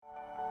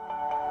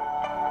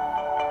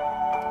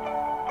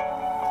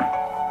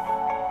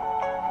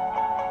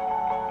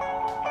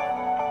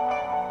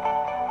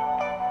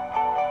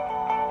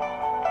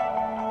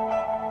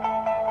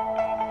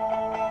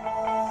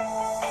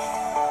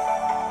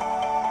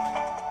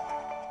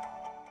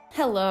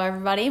Hello,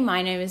 everybody.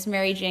 My name is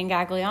Mary Jane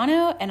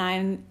Gagliano, and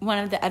I'm one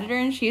of the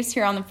editor-in-chiefs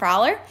here on The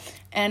Prowler.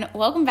 And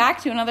welcome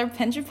back to another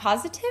Pinch of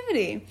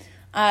Positivity.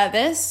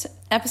 This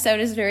episode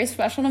is very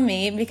special to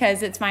me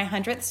because it's my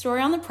 100th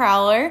story on The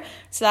Prowler,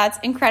 so that's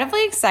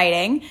incredibly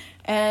exciting.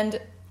 And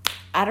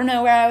I don't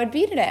know where I would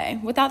be today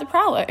without The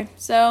Prowler.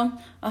 So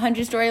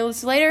 100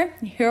 stories later,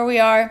 here we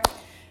are.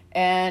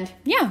 And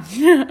yeah,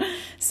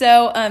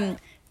 so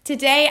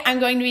today I'm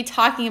going to be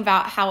talking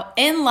about how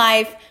in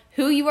life,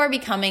 who you are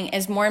becoming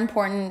is more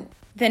important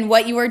than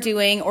what you are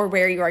doing or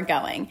where you are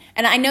going.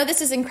 And I know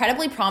this is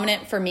incredibly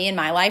prominent for me in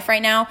my life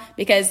right now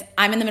because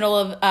I'm in the middle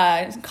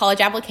of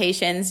college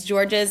applications.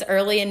 Georgia's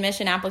early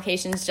admission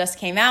applications just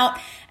came out.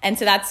 And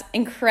so that's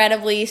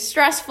incredibly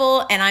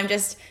stressful. And I'm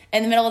just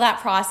in the middle of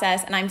that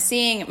process and I'm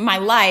seeing my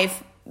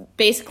life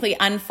basically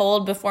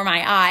unfold before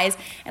my eyes.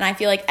 And I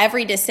feel like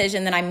every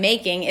decision that I'm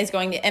making is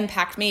going to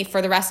impact me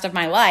for the rest of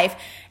my life.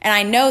 And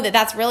I know that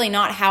that's really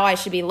not how I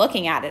should be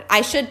looking at it.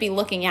 I should be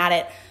looking at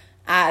it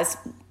as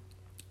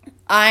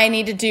I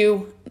need to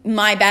do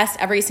my best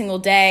every single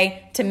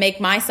day to make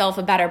myself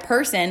a better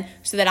person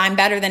so that I'm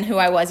better than who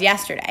I was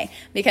yesterday.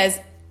 Because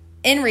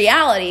in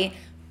reality,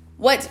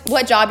 what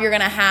job you're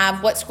going to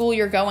have, what school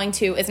you're going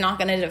to is not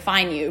going to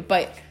define you.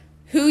 But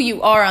who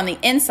you are on the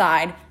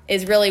inside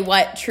is really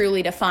what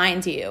truly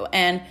defines you.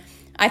 And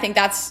I think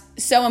that's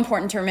so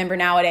important to remember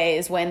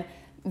nowadays when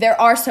there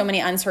are so many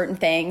uncertain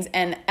things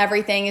and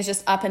everything is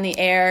just up in the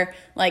air.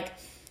 Like,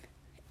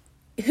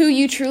 who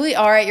you truly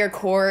are at your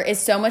core is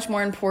so much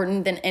more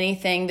important than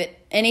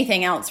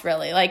anything else,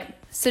 really. Like,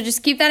 so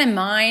just keep that in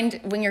mind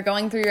when you're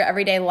going through your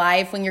everyday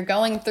life, when you're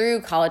going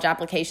through college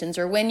applications,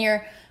 or when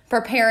you're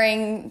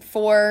preparing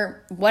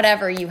for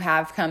whatever you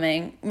have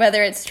coming,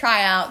 whether it's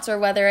tryouts or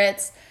whether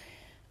it's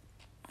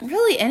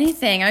really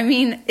anything. I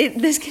mean,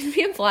 this can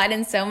be applied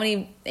in so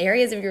many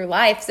areas of your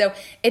life. So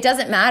it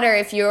doesn't matter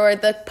if you're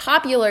the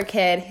popular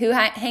kid who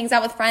hangs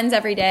out with friends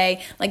every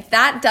day. Like,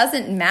 that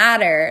doesn't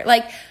matter.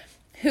 Like,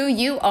 who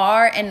you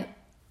are and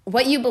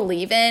what you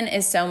believe in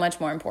is so much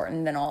more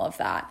important than all of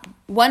that.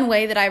 One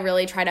way that I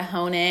really try to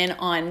hone in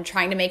on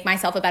trying to make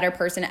myself a better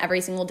person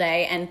every single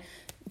day and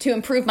to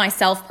improve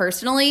myself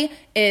personally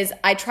is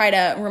I try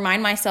to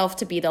remind myself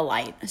to be the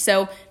light.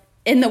 So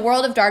in the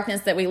world of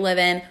darkness that we live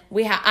in,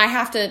 I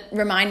have to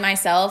remind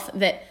myself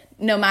that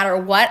no matter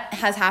what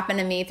has happened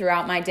to me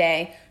throughout my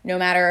day, no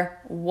matter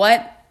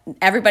what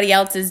everybody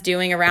else is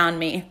doing around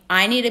me,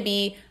 I need to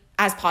be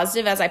as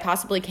positive as I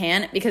possibly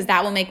can because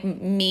that will make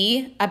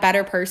me a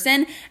better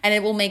person and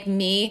it will make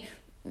me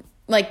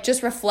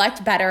just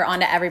reflect better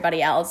onto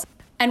everybody else.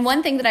 And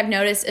one thing that I've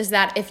noticed is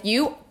that if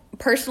you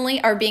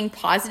personally are being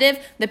positive,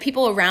 the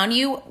people around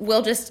you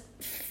will just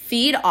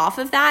feed off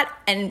of that,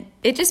 and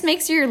it just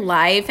makes your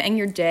life and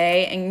your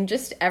day and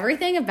just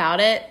everything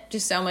about it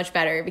just so much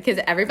better because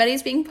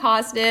everybody's being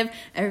positive,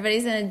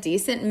 everybody's in a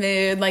decent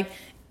mood. Like,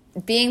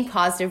 being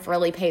positive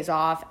really pays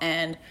off,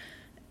 and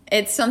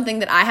it's something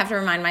that I have to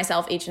remind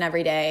myself each and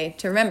every day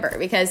to remember,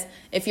 because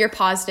if you're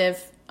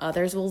positive,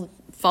 others will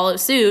follow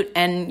suit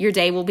and your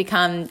day will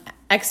become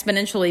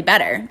exponentially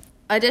better.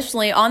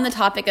 Additionally, on the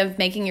topic of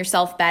making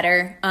yourself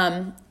better,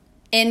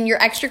 in your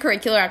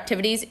extracurricular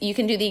activities, you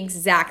can do the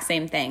exact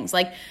same things.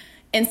 Like,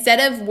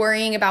 instead of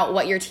worrying about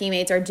what your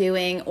teammates are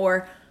doing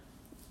or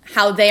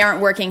how they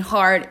aren't working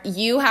hard,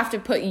 you have to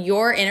put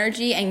your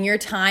energy and your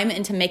time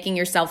into making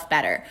yourself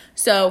better.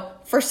 So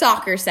for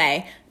soccer,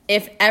 say,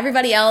 if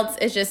everybody else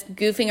is just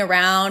goofing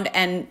around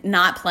and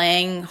not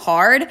playing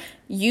hard,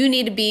 you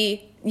need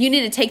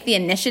to take the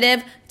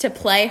initiative to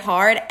play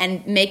hard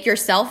and make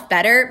yourself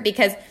better,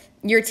 because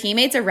your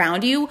teammates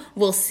around you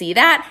will see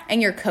that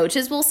and your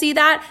coaches will see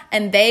that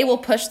and they will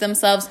push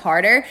themselves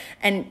harder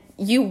and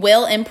you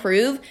will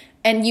improve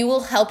and you will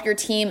help your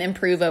team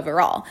improve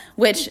overall,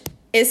 which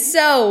is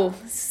so,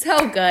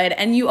 so good.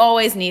 And you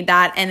always need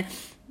that. And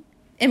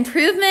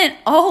improvement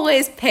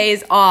always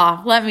pays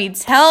off. Let me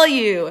tell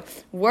you,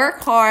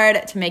 work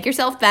hard to make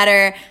yourself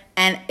better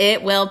and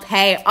it will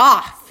pay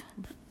off.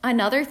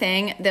 Another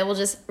thing that will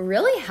just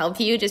really help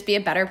you just be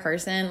a better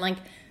person,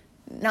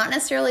 not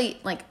necessarily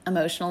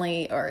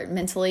emotionally or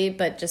mentally,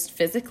 but just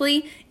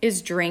physically,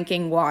 is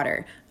drinking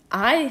water.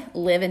 I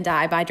live and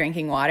die by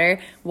drinking water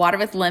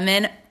with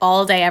lemon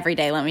all day, every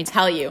day, let me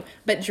tell you.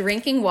 But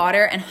drinking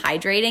water and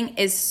hydrating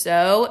is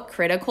so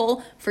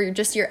critical for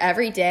just your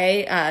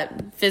everyday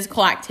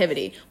physical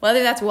activity,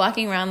 whether that's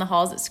walking around the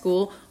halls at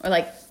school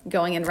or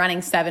going and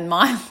running 7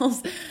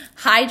 miles.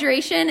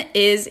 Hydration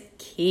is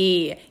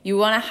key. You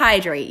want to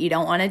hydrate. You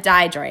don't want to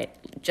dehydrate.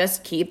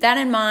 Just keep that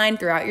in mind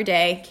throughout your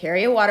day.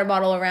 Carry a water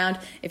bottle around.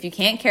 If you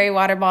can't carry a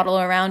water bottle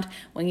around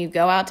when you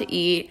go out to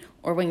eat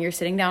or when you're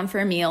sitting down for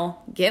a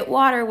meal, get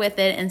water with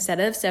it instead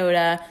of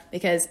soda,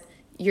 because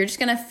you're just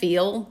going to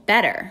feel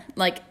better.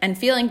 And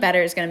feeling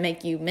better is going to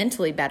make you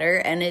mentally better,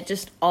 and it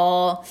just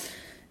all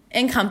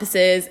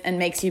encompasses and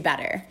makes you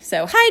better.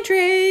 So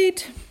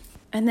hydrate.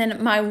 And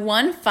then my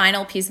one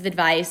final piece of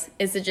advice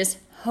is to just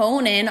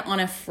hone in on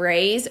a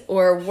phrase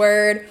or a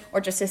word or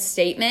just a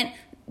statement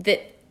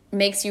that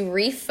makes you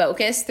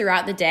refocus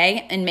throughout the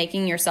day and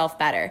making yourself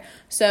better.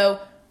 So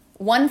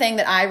one thing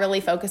that I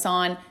really focus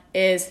on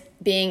is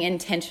being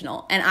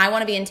intentional. And I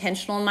want to be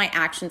intentional in my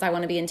actions. I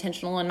want to be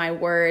intentional in my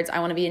words. I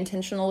want to be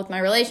intentional with my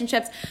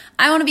relationships.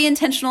 I want to be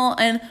intentional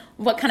in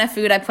what kind of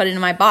food I put into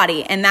my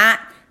body. And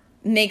that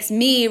makes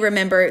me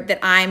remember that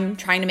I'm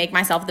trying to make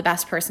myself the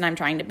best person I'm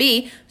trying to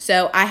be.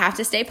 So I have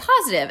to stay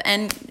positive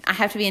and I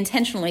have to be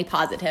intentionally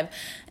positive.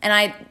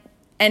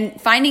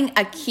 And finding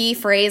a key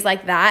phrase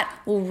like that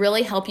will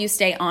really help you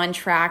stay on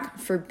track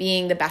for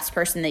being the best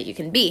person that you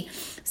can be.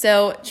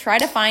 So try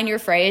to find your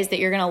phrase that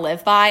you're going to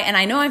live by. And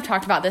I know I've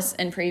talked about this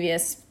in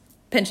previous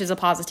pinches of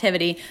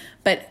positivity,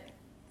 but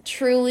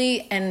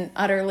truly and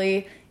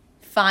utterly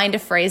find a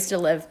phrase to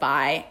live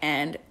by,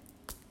 and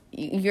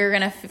you're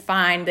going to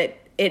find that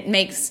it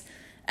makes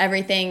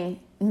everything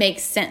make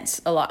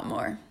sense a lot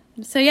more.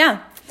 So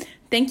yeah,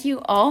 thank you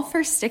all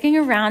for sticking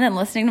around and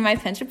listening to my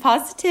pinch of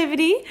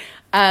positivity.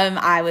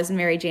 I was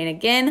Mary Jane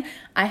again.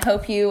 I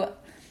hope you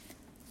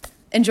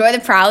enjoy the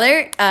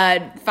Prowler.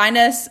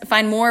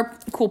 Find more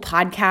cool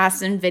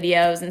podcasts and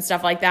videos and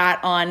stuff like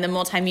that on the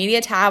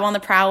multimedia tab on the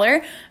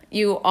Prowler.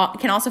 You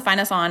can also find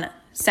us on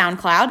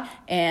SoundCloud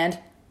and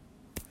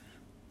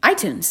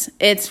iTunes.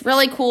 It's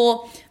really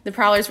cool. The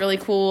Prowler's really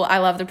cool. I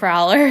love the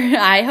Prowler.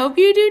 I hope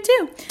you do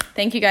too.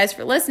 Thank you guys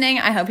for listening.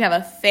 I hope you have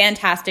a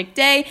fantastic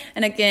day.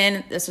 And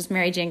again, this was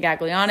Mary Jane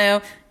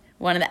Gagliano,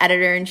 one of the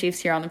editor-in-chiefs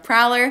here on the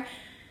Prowler.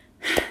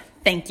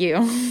 Thank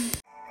you.